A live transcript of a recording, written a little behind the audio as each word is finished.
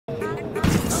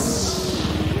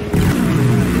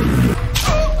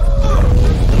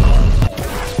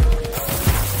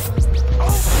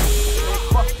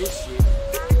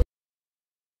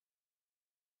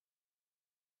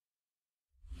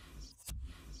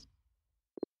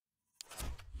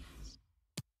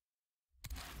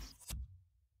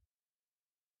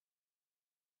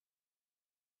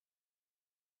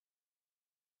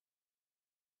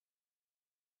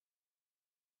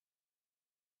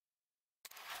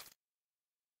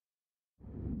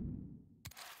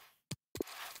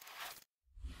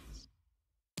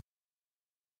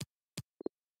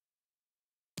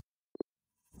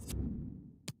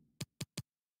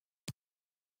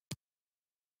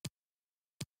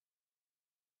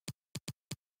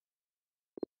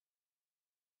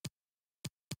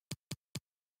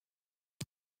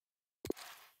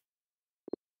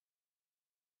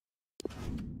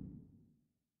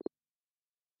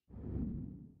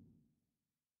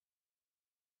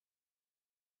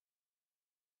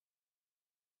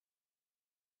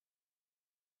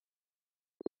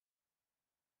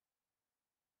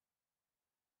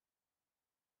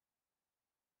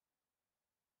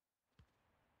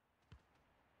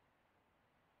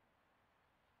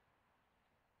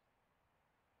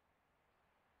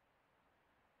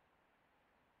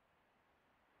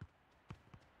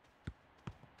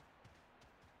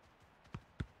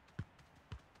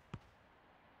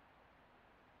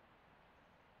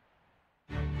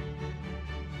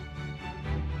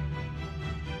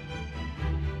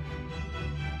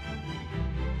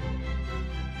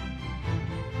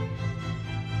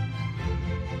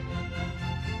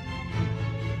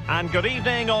And good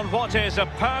evening on what is a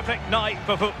perfect night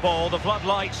for football. The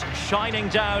floodlights shining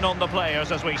down on the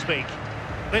players as we speak.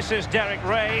 This is Derek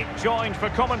Ray, joined for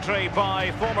commentary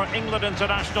by former England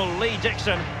international Lee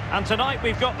Dixon. And tonight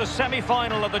we've got the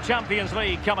semi-final of the Champions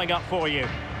League coming up for you.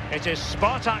 It is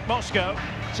Spartak Moscow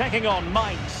taking on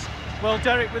Mainz. Well,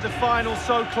 Derek, with the final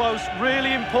so close,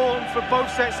 really important for both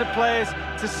sets of players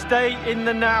to stay in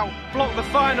the now. Block the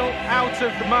final out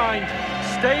of the mind.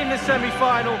 Stay in the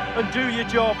semi-final and do your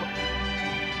job.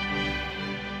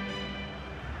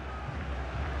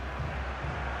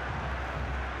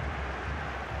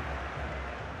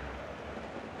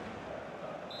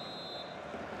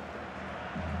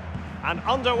 And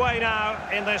underway now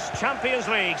in this Champions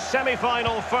League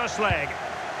semi-final first leg.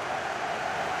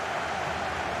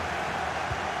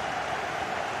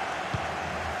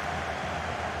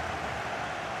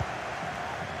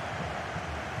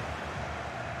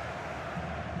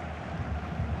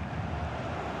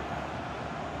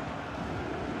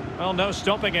 Well, no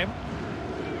stopping him.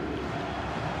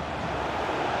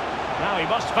 Now he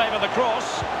must favour the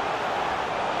cross.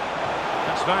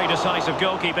 That's very decisive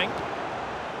goalkeeping.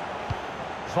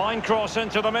 Fine cross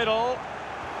into the middle.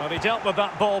 But he dealt with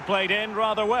that ball played in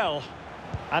rather well.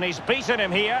 And he's beaten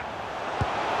him here.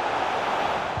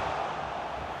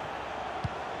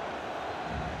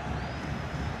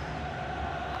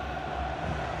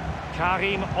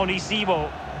 Karim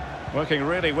Onisivo. Working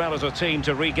really well as a team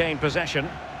to regain possession.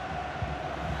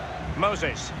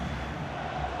 Moses.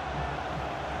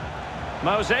 And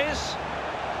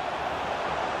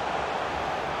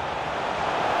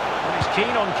he's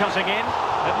keen on cutting in.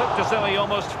 It looked as though he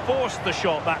almost forced the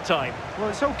shot that time. Well,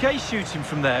 it's okay shooting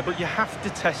from there, but you have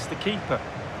to test the keeper.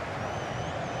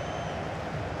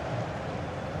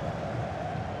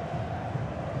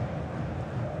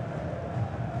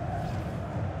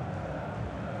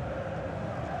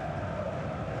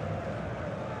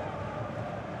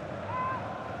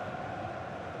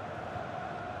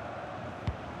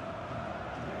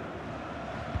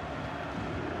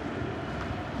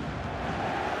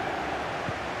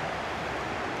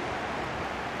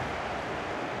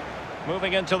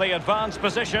 Moving into the advanced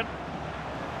position.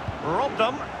 Robbed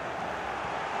them.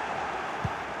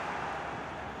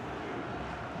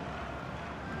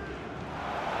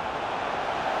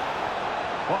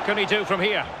 What can he do from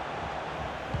here?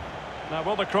 Now,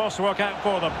 will the cross work out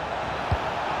for them?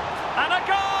 And a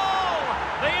goal!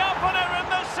 The opener in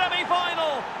the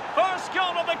semi-final. First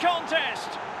goal of the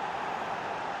contest.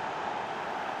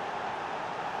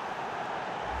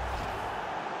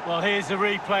 Well, here's the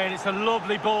replay, and it's a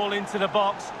lovely ball into the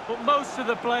box, but most of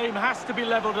the blame has to be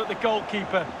levelled at the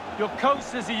goalkeeper. You're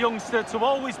coached as a youngster to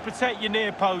always protect your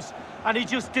near post, and he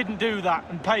just didn't do that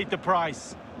and paid the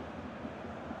price.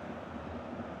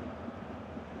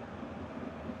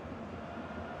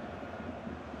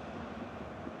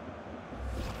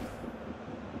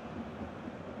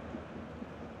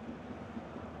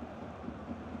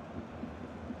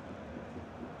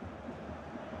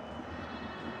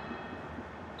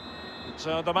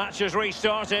 So the match has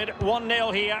restarted,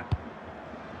 1-0 here.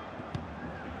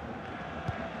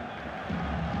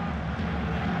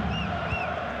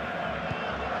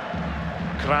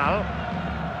 Kral.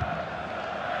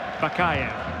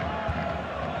 Bakayev.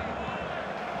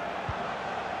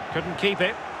 Couldn't keep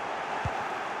it.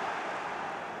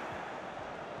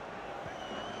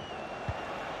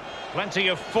 Plenty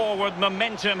of forward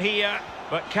momentum here,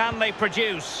 but can they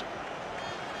produce?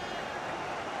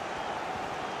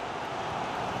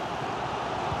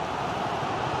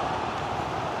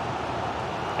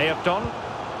 Ayrton.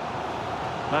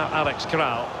 Now Alex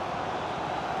Kral.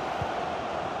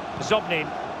 Zobnin.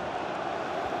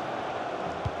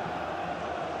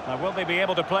 Now will they be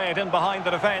able to play it in behind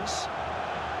the defence?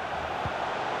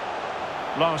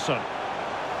 Larsson.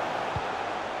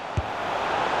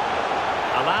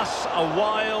 Alas,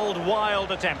 a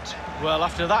wild attempt. Well,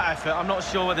 after that effort, I'm not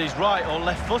sure whether he's right or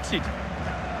left-footed.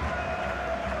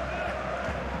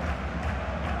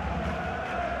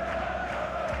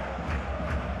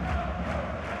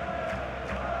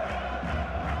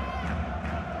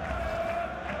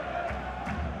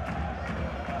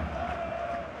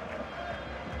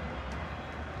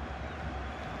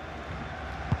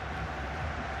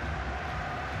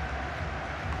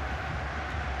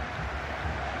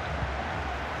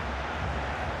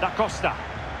 Da Costa.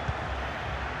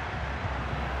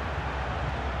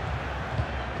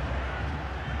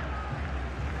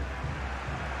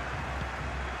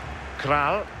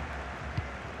 Kral.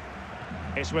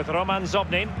 It's with Roman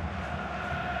Zobnin.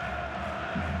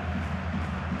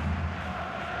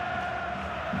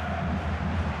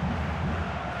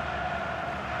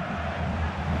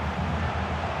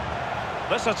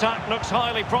 This attack looks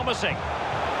highly promising.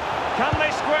 Can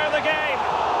they square the game?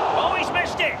 Oh, he's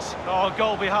missed it! Oh,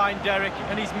 goal behind Derek,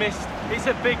 and he's missed. It's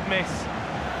a big miss.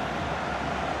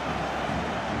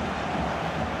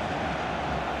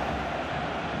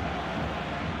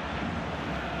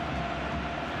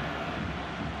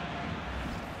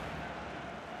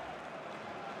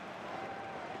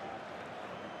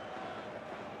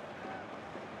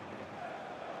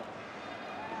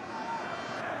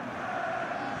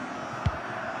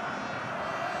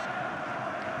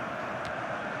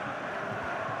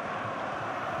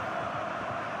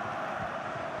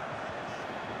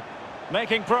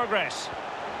 Making progress.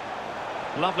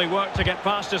 Lovely work to get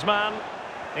past his man.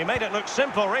 He made it look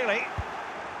simple, really.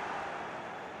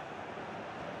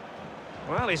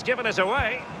 Well, he's given us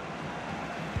away.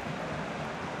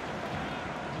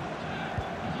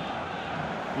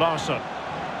 Larsson.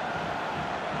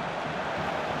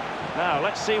 Now,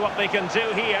 let's see what they can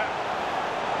do here.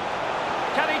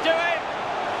 Can he do it?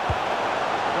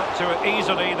 Not to it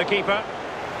easily, the keeper.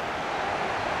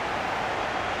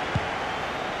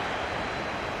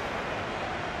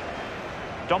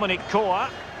 Dominic Koa.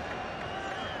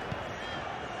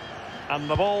 And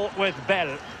the ball with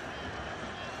Bell.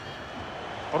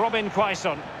 Robin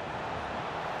Quaison.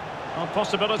 On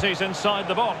possibilities inside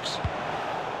the box.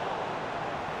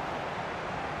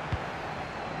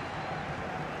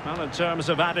 Well, in terms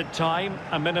of added time,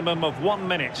 a minimum of 1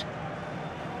 minute.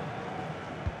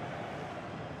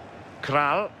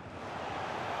 Kral.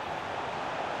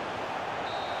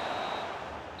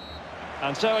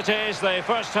 And so it is, the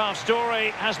first half story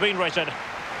has been written.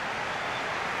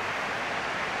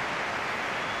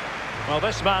 Well,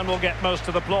 this man will get most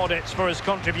of the plaudits for his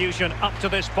contribution up to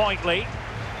this point, Lee.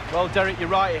 Well, Derek, you're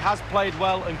right. He has played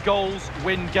well, and goals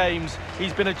win games.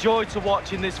 He's been a joy to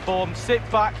watch in this form. Sit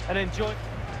back and enjoy.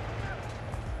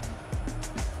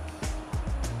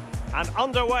 And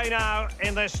underway now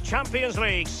in this Champions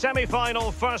League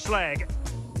semi-final first leg.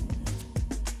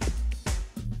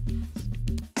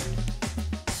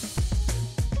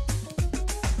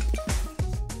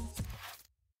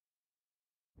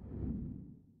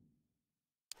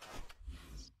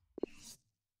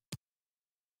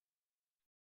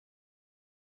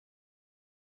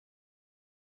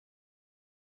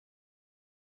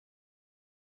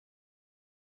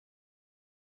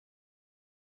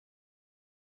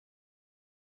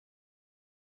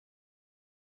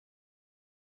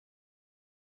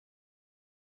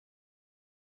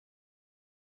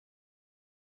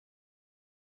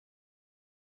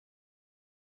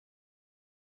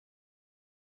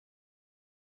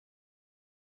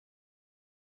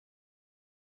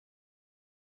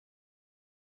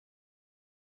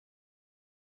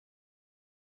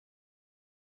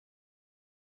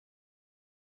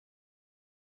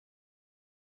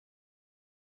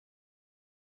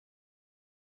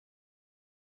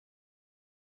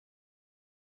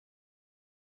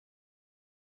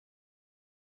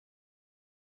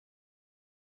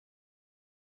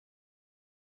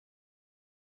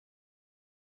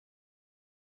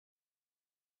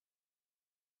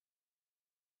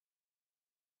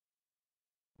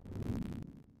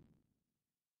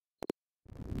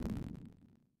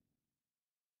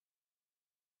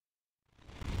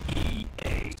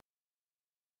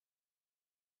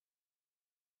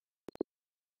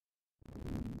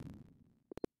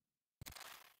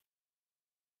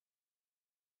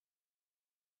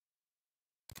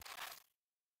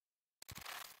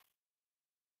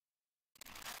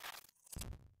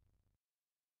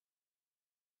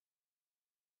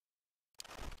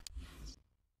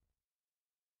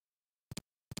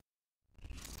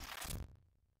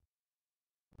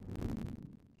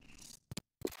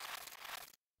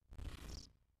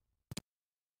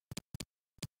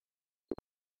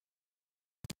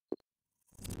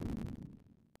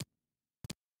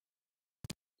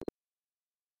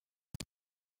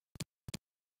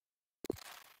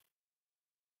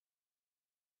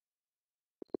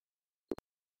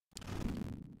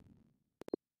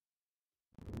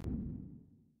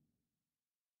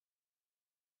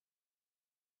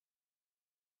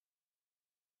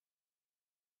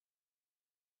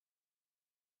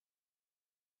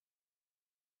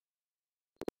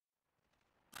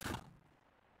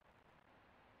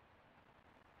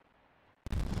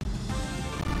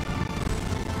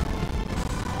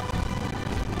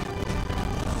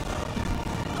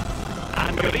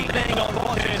 Good evening on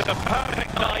what is a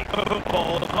perfect night for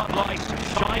football. The floodlights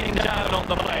shining down on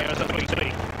the players as we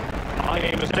speak. My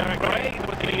name is Derek Ray.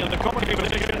 With me in the commentary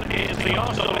position is the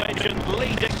Arsenal legend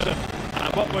Lee Dixon.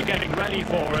 And what we're getting ready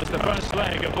for is the first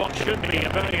leg of what should be a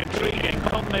very intriguing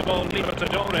CONMEBOL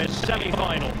Libertadores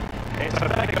semi-final. It's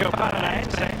Atletico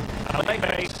Paranaense, and they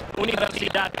face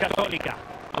Universidad Católica.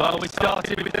 Well, we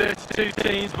started with 32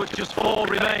 teams, but just 4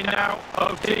 remain now.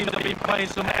 Both teams have been playing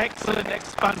some excellent,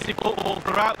 expansive football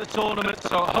throughout the tournament,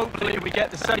 so hopefully we get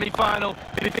the semi-final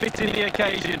befitting the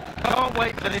occasion. Can't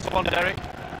wait for this one, Derek.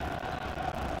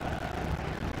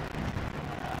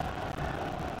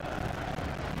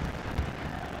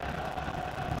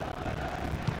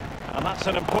 And that's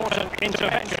an important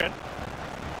intervention.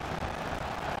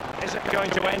 Is it going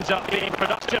to end up being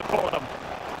productive for them?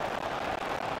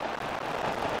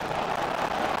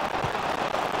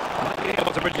 Might be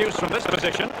able to produce from this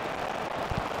position.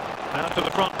 Now to the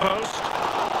front post.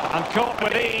 And caught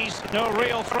with ease. No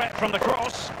real threat from the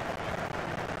cross.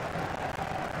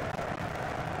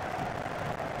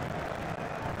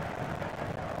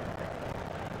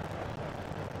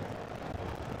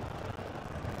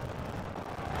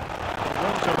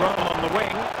 Room to roam on the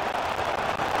wing.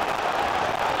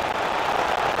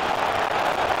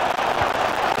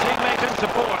 Teammate in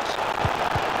support.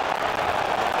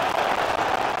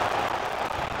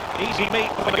 Easy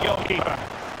meet for the goalkeeper.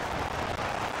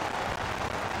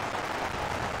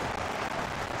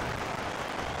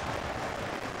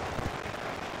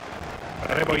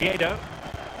 Rebolledo.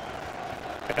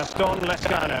 Gaston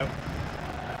Lescano.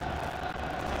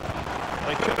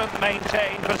 They couldn't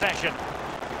maintain possession.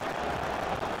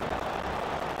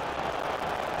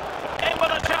 In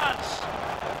with a chance.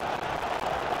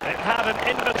 It had an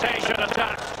invitation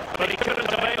attached, but he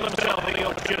couldn't avail himself of the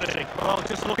opportunity. Oh,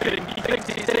 just look at him. He thinks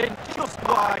it's in, just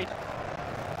wide.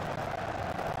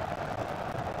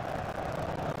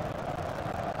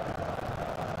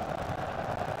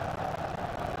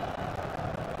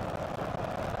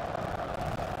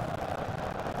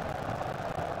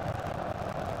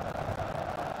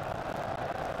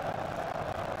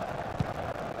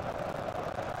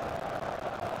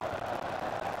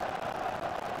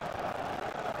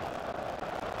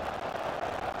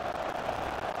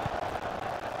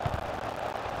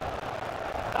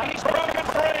 He's broken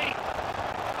free.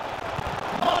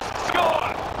 Must score.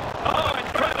 Oh,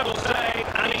 incredible save,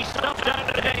 and he stuffed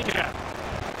out the danger.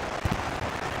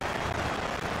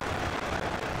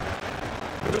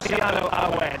 Luciano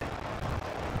Awed.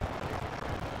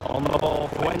 On the ball,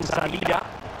 Fuenzalida.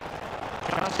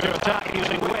 Chance to attack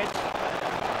using width.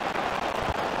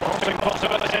 Crossing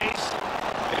possibilities.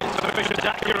 Insufficient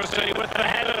accuracy with the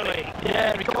header lead.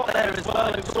 Yeah, he got there as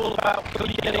well. It was all about could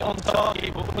he get it on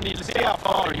target, but when you see how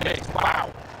far he missed, wow.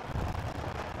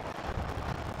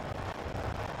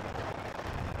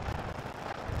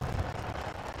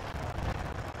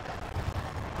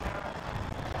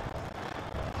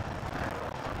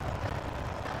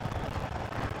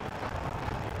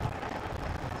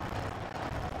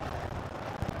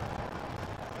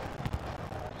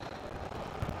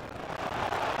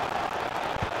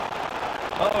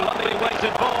 Oh, lovely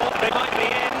weighted ball. They might be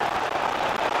in.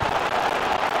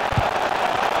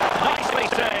 Nicely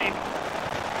saved.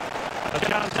 The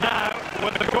chance now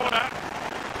with the corner.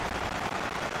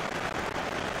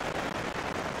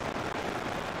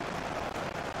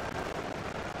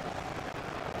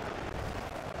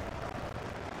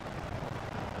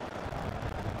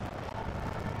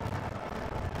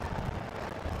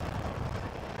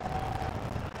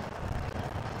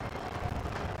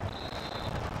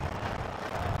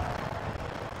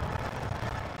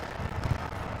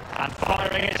 And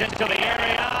firing it into the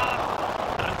area,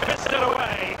 and fisted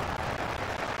away.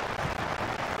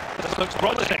 This looks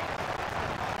promising.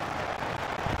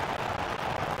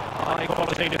 High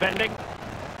quality defending.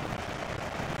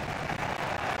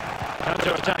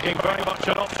 Counter-attacking very much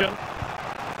an option.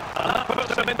 And that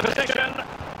puts them in position.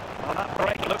 Well, that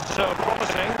break looks so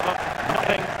promising, but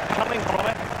nothing coming from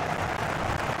it.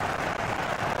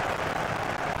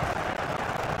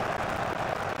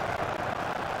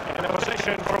 In a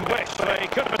position from which they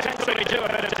could potentially do a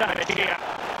bit of damage here.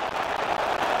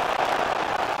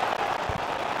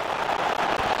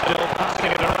 Still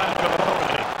passing it around with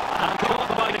authority. And caught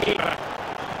by the keeper.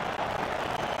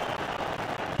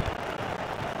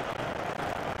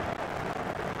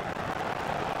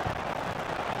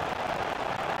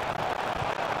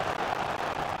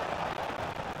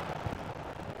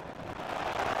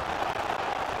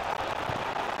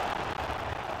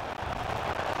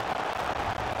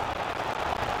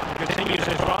 Continues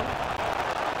his run.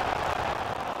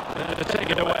 To take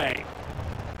it away.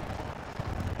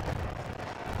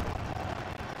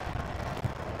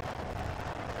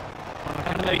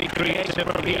 Can they be creative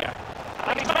from here?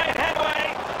 And he's made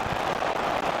headway!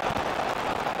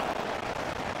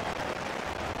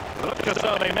 Looks as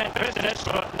though they meant business,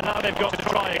 but now they've got to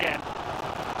try again.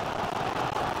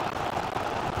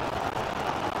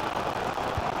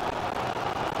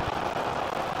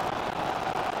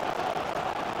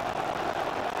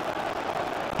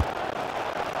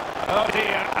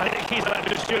 I think he's allowed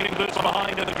his shooting boots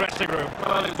behind in the dressing room.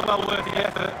 Well, it's well worth the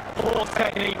effort. Poor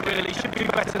technique, really. Should be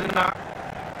better than that.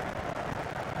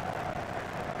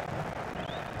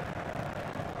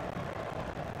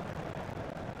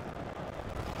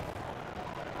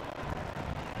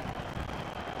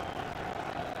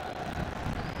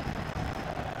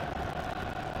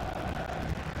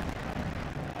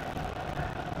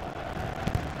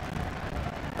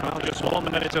 Well, just 1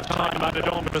 minute of time added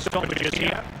on for the stoppages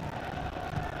here.